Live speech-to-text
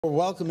We're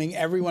welcoming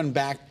everyone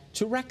back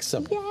to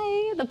Wrexham.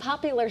 Yay! The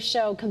popular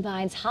show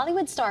combines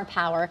Hollywood star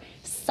power,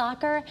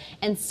 soccer,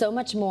 and so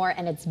much more,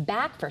 and it's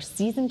back for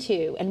season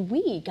 2. And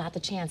we got the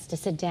chance to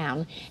sit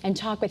down and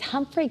talk with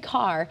Humphrey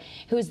Ker,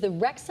 who is the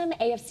Wrexham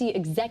AFC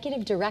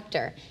Executive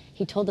Director.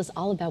 He told us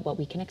all about what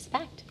we can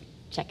expect.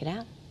 Check it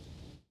out.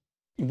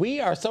 We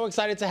are so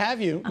excited to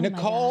have you.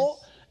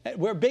 Nicole,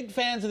 we're big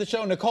fans of the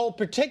show. Nicole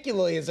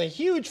particularly is a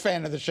huge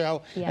fan of the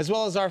show, as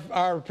well as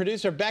our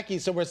producer, Becky,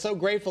 so we're so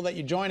grateful that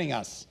you're joining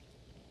us.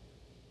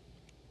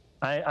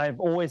 I've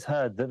always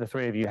heard that the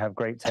three of you have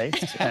great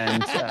taste,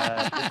 and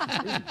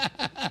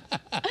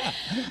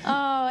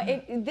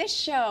this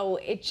show,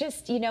 it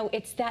just,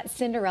 it's that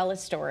Cinderella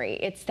story.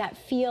 It's that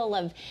feel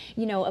of,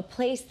 a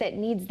place that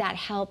needs that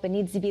help and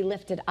needs to be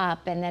lifted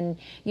up. And then,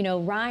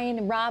 Ryan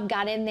and Rob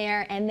got in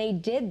there and they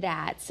did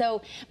that.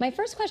 So my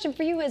first question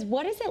for you is,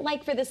 what is it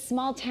like for this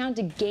small town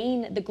to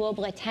gain the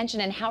global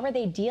attention, and how are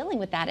they dealing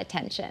with that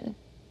attention?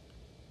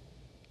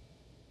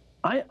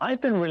 I've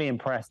been really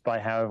impressed by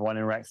how everyone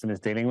in Wrexham is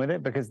dealing with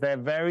it, because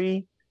they've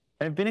been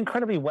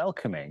incredibly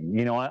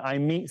welcoming. I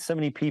meet so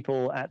many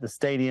people at the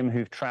stadium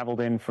who've traveled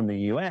in from the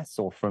US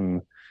or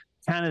from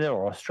Canada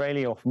or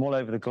Australia or from all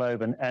over the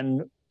globe,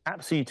 and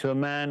absolutely, to a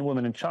man,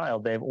 woman, and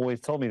child, they've always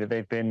told me that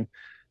they've been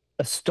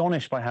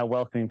astonished by how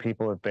welcoming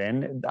people have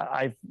been.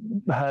 I've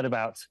heard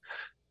about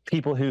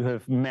people who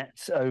have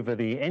met over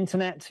the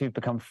internet, who've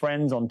become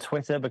friends on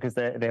Twitter because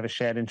they have a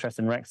shared interest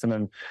in Wrexham,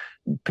 and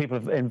people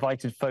have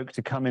invited folk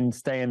to come and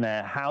stay in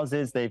their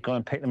houses. They've gone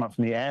and picked them up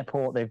from the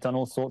airport. They've done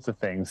all sorts of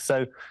things.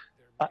 So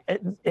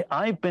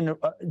I've been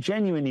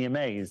genuinely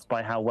amazed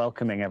by how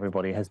welcoming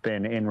everybody has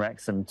been in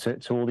Wrexham to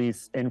all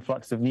these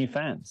influx of new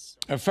fans.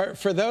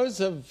 For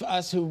those of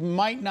us who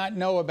might not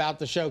know about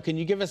the show, can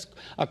you give us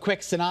a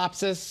quick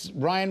synopsis?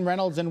 Ryan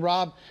Reynolds and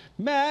Rob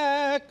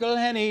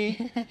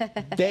McElhenney,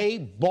 they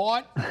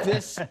bought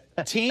this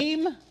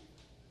team?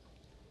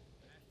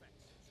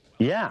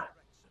 Yeah.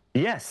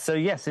 Yes. So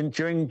yes,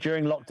 during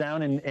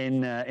lockdown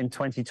in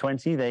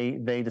 2020,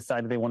 they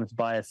decided they wanted to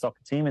buy a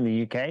soccer team in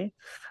the UK,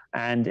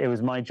 and it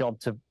was my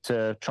job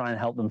to try and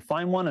help them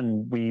find one.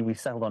 And we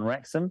settled on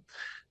Wrexham,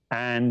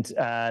 and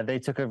they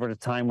took over at a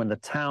time when the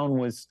town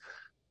was,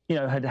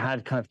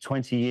 had kind of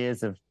 20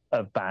 years of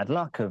bad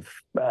luck, of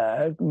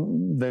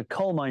the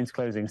coal mines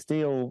closing,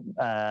 steel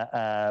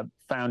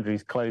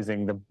foundries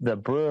closing, the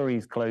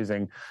breweries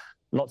closing.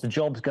 Lots of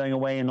jobs going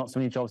away and not so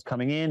many jobs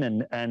coming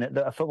in, and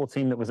a football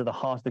team that was at the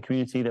heart of the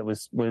community that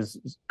was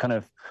kind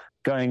of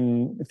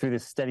going through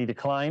this steady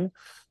decline.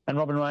 And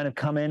Rob and Ryan have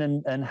come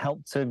in and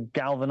helped to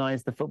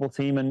galvanize the football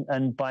team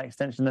and by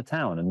extension the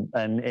town.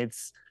 And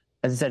it's,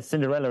 as I said,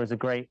 Cinderella is a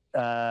great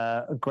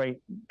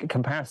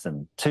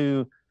comparison.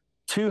 Two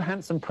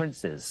handsome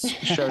princes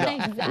showed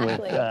up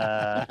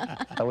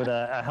with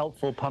a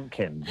helpful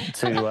pumpkin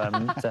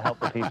to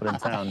help the people in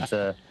town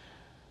to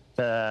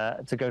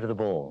go to the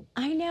ball.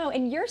 I know,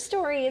 and your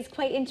story is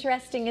quite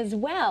interesting as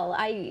well.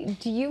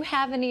 Do you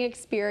have any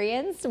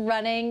experience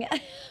running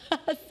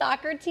a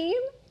soccer team?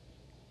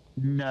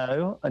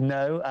 No.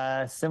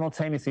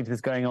 Simultaneously to this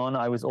going on,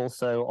 I was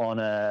also on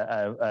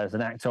as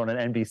an actor on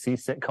an NBC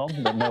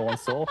sitcom that no one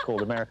saw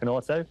called American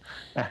Auto,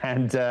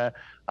 and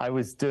I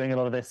was doing a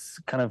lot of this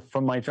kind of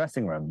from my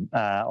dressing room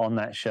on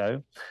that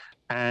show.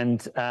 And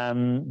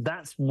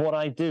that's what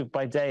I do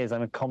by day. Is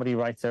I'm a comedy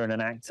writer and an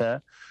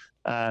actor.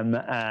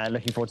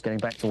 Looking forward to getting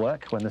back to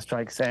work when the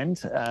strikes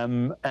end.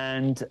 Yeah,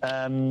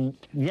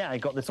 I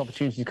got this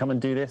opportunity to come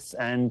and do this,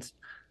 and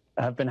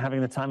have been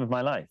having the time of my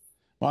life.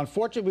 Well,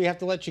 unfortunately, we have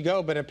to let you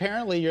go, but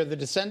apparently you're the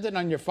descendant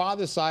on your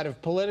father's side of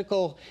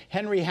political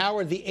Henry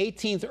Howard, the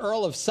 18th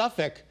Earl of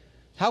Suffolk.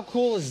 How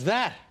cool is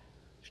that?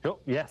 Sure,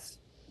 yes.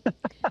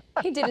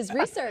 He did his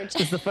research.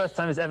 It's the first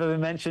time it's ever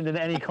been mentioned in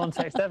any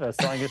context ever,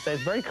 so I'm going to say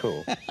it's very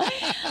cool.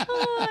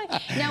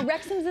 Now,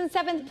 Wrexham's in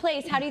 7th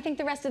place. How do you think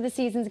the rest of the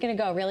season's going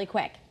to go, really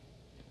quick?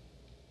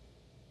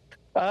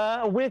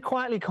 We're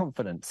quietly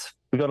confident.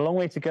 We've got a long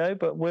way to go,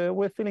 but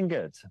we're feeling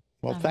good.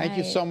 Well, thank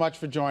you so much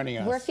for joining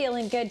us. We're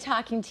feeling good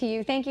talking to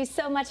you. Thank you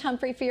so much,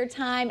 Humphrey, for your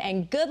time,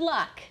 and good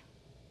luck.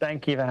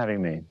 Thank you for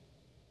having me.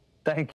 Thank you.